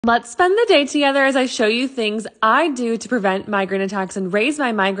Let's spend the day together as I show you things I do to prevent migraine attacks and raise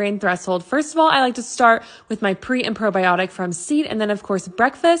my migraine threshold. First of all, I like to start with my pre and probiotic from Seed, and then of course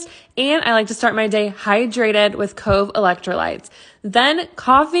breakfast. And I like to start my day hydrated with Cove electrolytes. Then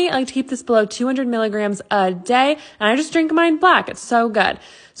coffee, I like to keep this below 200 milligrams a day, and I just drink mine black. It's so good.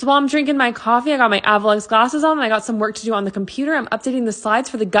 So while I'm drinking my coffee, I got my Avalux glasses on and I got some work to do on the computer. I'm updating the slides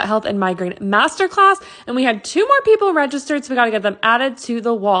for the gut health and migraine masterclass, and we had 2 more people registered, so we got to get them added to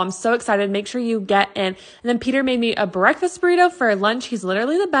the wall. I'm so excited. Make sure you get in. And then Peter made me a breakfast burrito for lunch. He's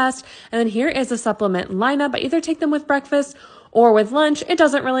literally the best. And then here is the supplement lineup. I either take them with breakfast or with lunch. It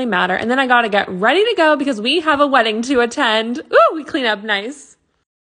doesn't really matter. And then I got to get ready to go because we have a wedding to attend. Ooh, we clean up nice.